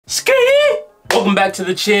SKEEYEE! Welcome back to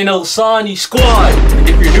the channel, Sonny Squad. And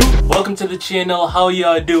if you're new, welcome to the channel. How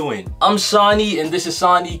y'all doing? I'm Sonny and this is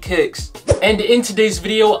Sonny Kicks. And in today's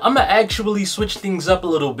video, I'ma actually switch things up a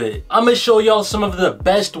little bit. I'ma show y'all some of the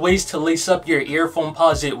best ways to lace up your ear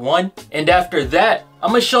Foamposite 1. And after that,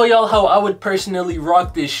 I'ma show y'all how I would personally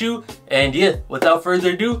rock this shoe. And yeah, without further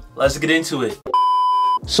ado, let's get into it.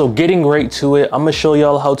 So getting right to it, I'ma show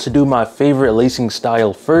y'all how to do my favorite lacing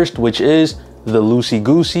style first, which is the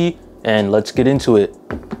loosey-goosey, and let's get into it.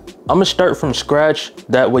 I'm gonna start from scratch,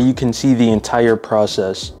 that way you can see the entire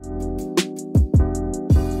process.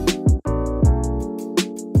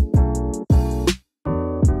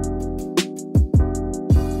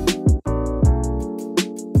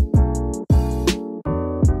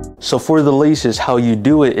 So for the laces, how you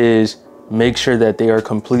do it is make sure that they are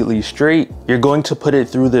completely straight. You're going to put it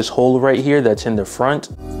through this hole right here that's in the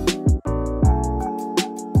front.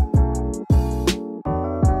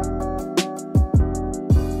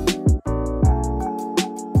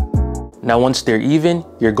 Now once they're even,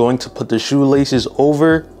 you're going to put the shoelaces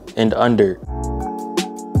over and under.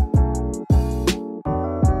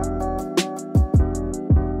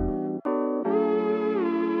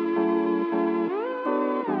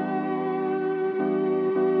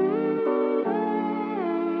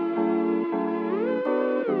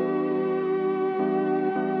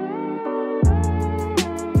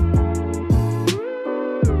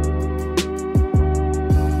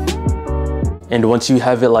 And once you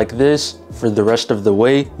have it like this, for the rest of the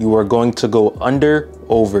way, you are going to go under,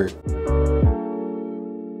 over.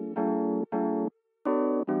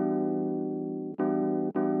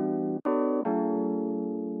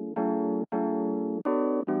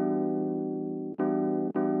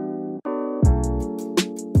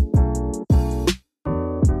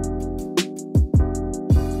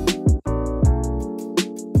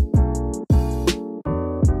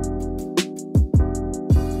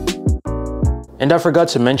 And I forgot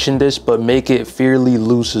to mention this, but make it fairly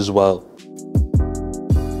loose as well.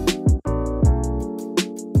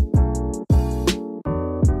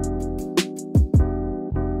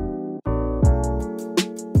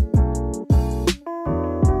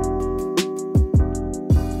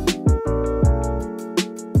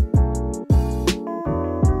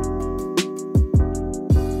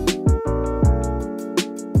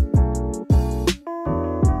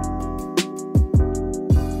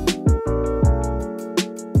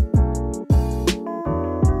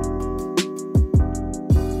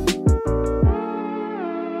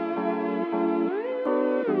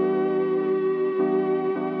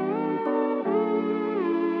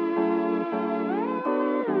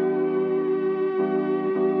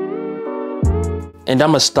 And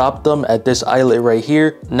I'm gonna stop them at this eyelet right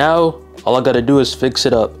here. Now, all I gotta do is fix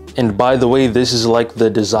it up. And by the way, this is like the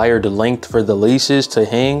desired length for the laces to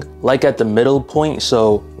hang, like at the middle point.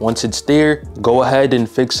 So once it's there, go ahead and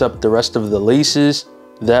fix up the rest of the laces.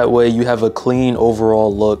 That way you have a clean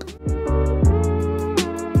overall look.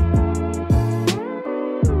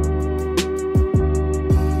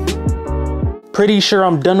 Pretty sure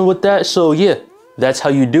I'm done with that. So yeah, that's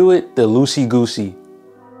how you do it, the loosey-goosey.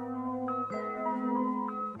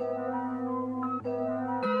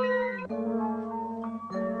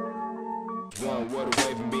 One word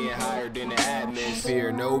away from being higher than the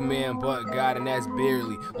atmosphere. No man but God, and that's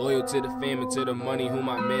barely. Loyal to the fame and to the money whom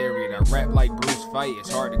I married. I rap like Bruce Fight,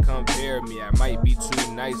 it's hard to compare me. I might be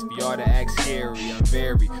too nice for y'all to act scary. I'm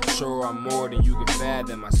very sure I'm more than you can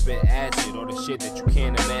fathom. I spit acid, all the shit that you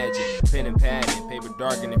can't imagine. Pen and padding, paper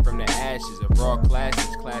darkening from the ashes of raw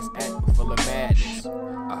classes. Class act but full of madness.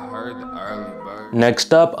 I heard the early bird.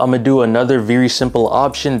 Next up, I'm gonna do another very simple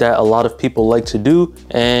option that a lot of people like to do,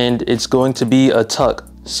 and it's going to be a tuck.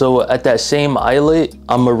 So at that same eyelet,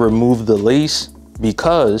 I'm gonna remove the lace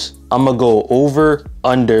because I'm gonna go over,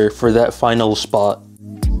 under for that final spot.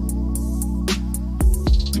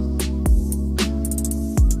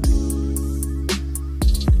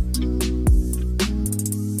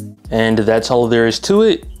 And that's all there is to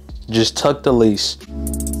it. Just tuck the lace.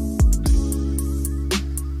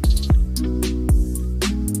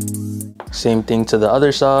 Same thing to the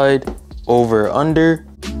other side, over, under.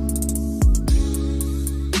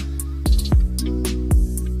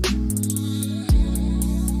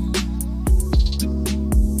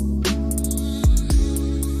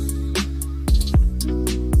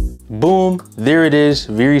 Boom, there it is,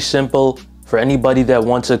 very simple. For anybody that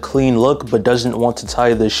wants a clean look but doesn't want to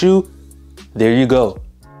tie the shoe, there you go.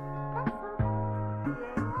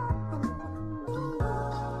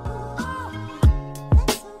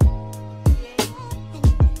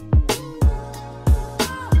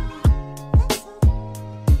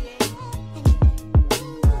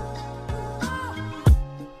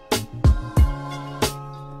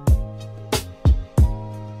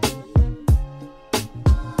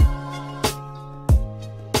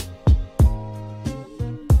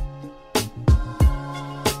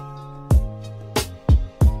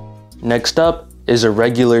 Next up is a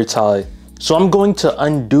regular tie. So I'm going to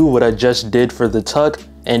undo what I just did for the tuck,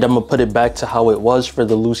 and I'm gonna put it back to how it was for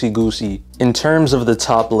the loosey-goosey in terms of the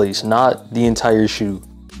top lace, not the entire shoe.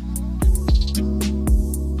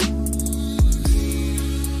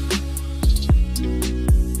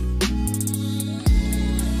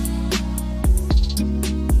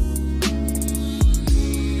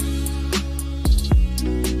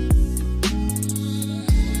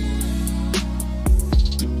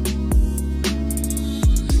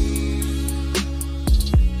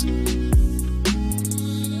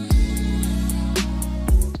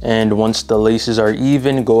 And once the laces are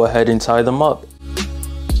even, go ahead and tie them up.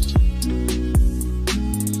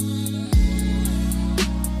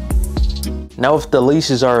 Now if the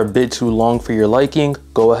laces are a bit too long for your liking,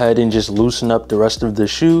 go ahead and just loosen up the rest of the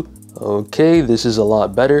shoe. Okay, this is a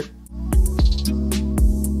lot better.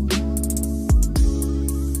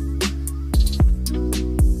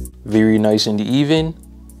 Very nice and even.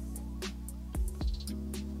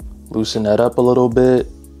 Loosen that up a little bit.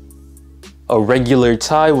 A regular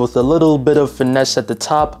tie with a little bit of finesse at the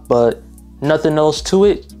top, but nothing else to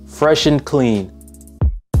it. Fresh and clean.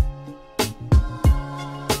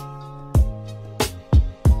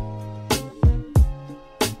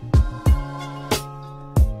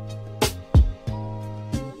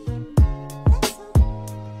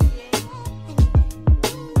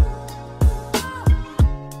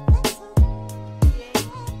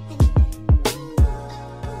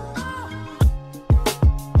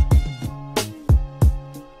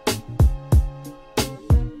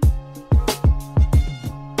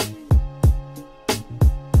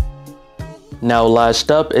 Now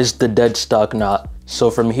last up is the dead stock knot. So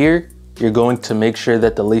from here, you're going to make sure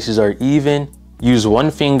that the laces are even. Use one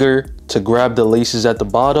finger to grab the laces at the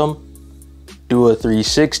bottom. Do a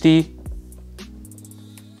 360.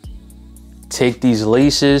 Take these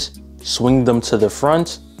laces, swing them to the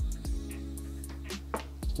front.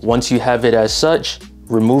 Once you have it as such,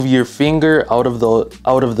 remove your finger out of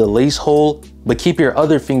the lace hole, but keep your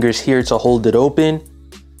other fingers here to hold it open.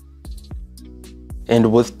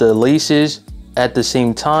 And with the laces at the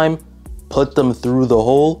same time, put them through the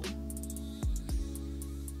hole.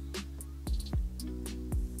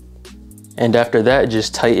 And after that,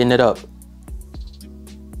 just tighten it up.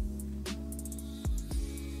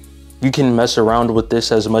 You can mess around with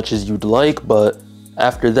this as much as you'd like, but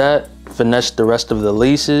after that, finesse the rest of the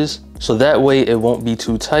laces. So that way it won't be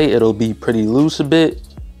too tight, it'll be pretty loose a bit.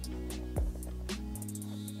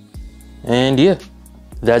 And yeah,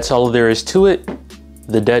 that's all there is to it.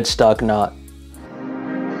 The dead stock knot.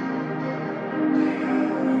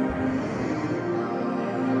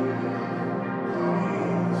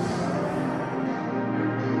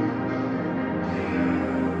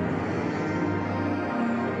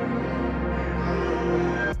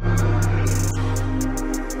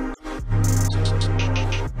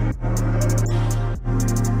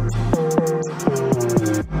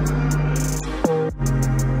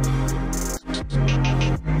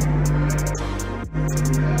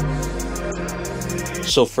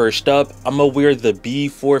 So first up, I'm gonna wear the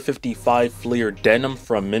B455 Flare denim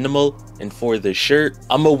from Minimal, and for the shirt,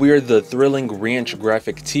 I'm gonna wear the Thrilling Ranch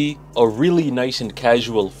graphic tee, a really nice and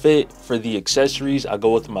casual fit. For the accessories, I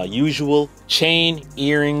go with my usual chain,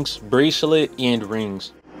 earrings, bracelet, and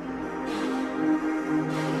rings.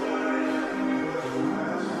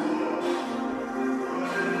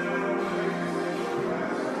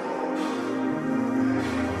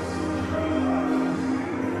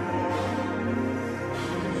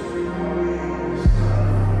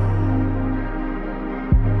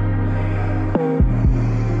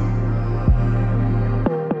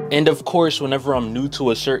 And of course, whenever I'm new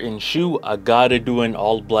to a certain shoe, I gotta do an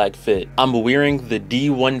all black fit. I'm wearing the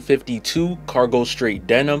D152 cargo straight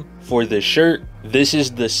denim. For the shirt, this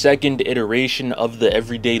is the second iteration of the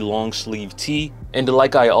everyday long sleeve tee. And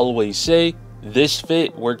like I always say, this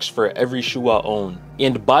fit works for every shoe I own.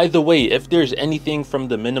 And by the way, if there's anything from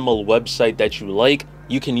the Minimal website that you like,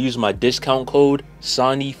 you can use my discount code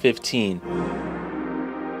SONNY15.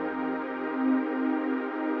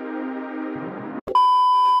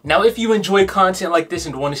 Now, if you enjoy content like this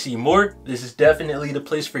and want to see more, this is definitely the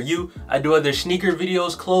place for you. I do other sneaker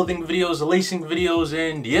videos, clothing videos, lacing videos,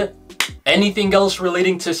 and yeah. Anything else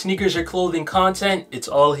relating to sneakers or clothing content, it's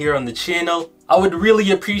all here on the channel. I would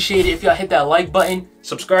really appreciate it if y'all hit that like button,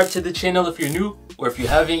 subscribe to the channel if you're new, or if you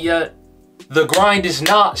haven't yet. The grind is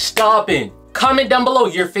not stopping. Comment down below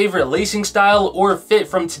your favorite lacing style or fit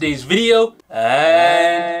from today's video,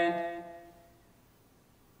 and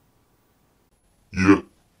yeah.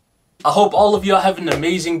 I hope all of y'all have an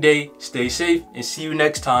amazing day, stay safe, and see you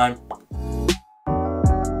next time.